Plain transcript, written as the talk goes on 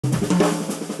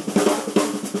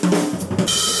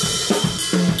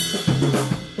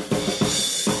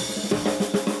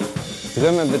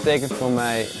Drummen betekent voor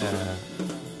mij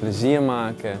plezier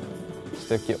maken, een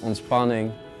stukje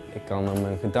ontspanning. Ik kan er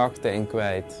mijn gedachten in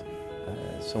kwijt.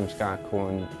 Soms ga ik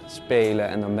gewoon spelen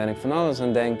en dan ben ik van alles aan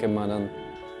het denken, maar dan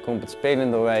komt het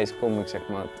spelenderwijs kom ik zeg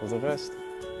maar tot rust.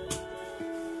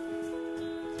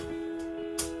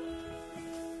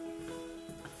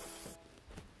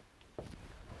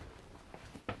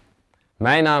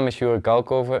 Mijn naam is Joeri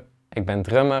Kalkoven, ik ben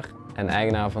drummer en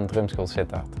eigenaar van Drumschool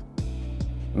Sittard.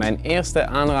 Mijn eerste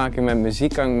aanraking met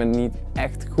muziek kan ik me niet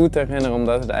echt goed herinneren,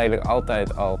 omdat het eigenlijk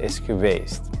altijd al is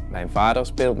geweest. Mijn vader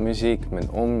speelt muziek,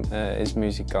 mijn oom is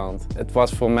muzikant. Het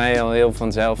was voor mij al heel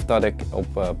vanzelf dat ik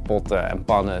op potten en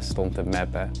pannen stond te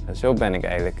mappen. En zo ben ik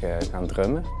eigenlijk gaan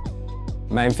drummen.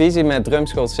 Mijn visie met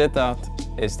Drumschool Sittard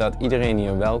is dat iedereen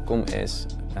hier welkom is.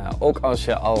 Ook als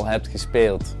je al hebt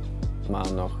gespeeld,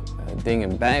 maar nog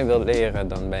dingen bij wil leren,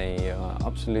 dan ben je hier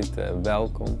absoluut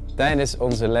welkom. Tijdens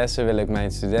onze lessen wil ik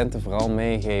mijn studenten vooral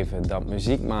meegeven dat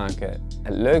muziek maken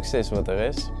het leukste is wat er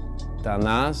is.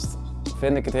 Daarnaast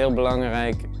vind ik het heel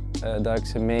belangrijk dat ik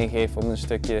ze meegeef om een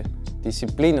stukje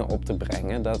discipline op te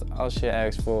brengen. Dat als je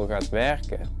ergens voor gaat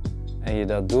werken en je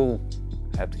dat doel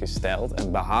hebt gesteld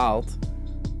en behaald,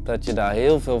 dat je daar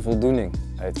heel veel voldoening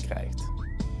uit krijgt.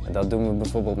 En dat doen we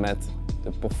bijvoorbeeld met de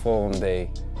Perform Day,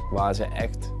 waar ze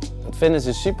echt, dat vinden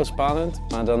ze super spannend,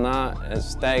 maar daarna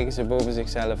stijgen ze boven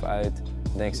zichzelf uit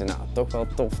en denken ze, nou, toch wel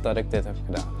tof dat ik dit heb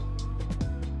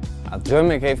gedaan.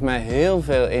 Drummen geeft mij heel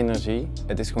veel energie.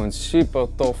 Het is gewoon super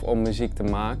tof om muziek te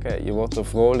maken. Je wordt er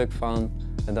vrolijk van.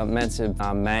 En dat mensen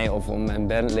naar mij of om mijn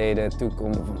bandleden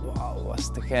toekomen van wauw,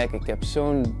 was te gek, ik heb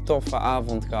zo'n toffe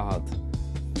avond gehad.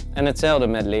 En hetzelfde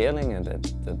met leerlingen.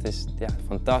 Dat is ja,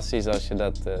 fantastisch als je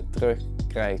dat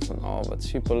terugkrijgt van oh, wat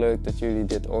superleuk dat jullie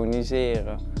dit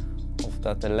organiseren. Of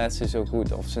dat de lessen zo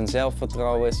goed, of zijn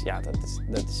zelfvertrouwen is. Ja,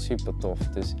 dat is super tof.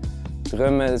 Dus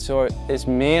drummen is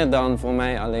meer dan voor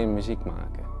mij alleen muziek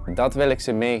maken. Dat wil ik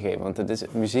ze meegeven,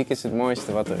 want muziek is het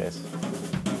mooiste wat er is.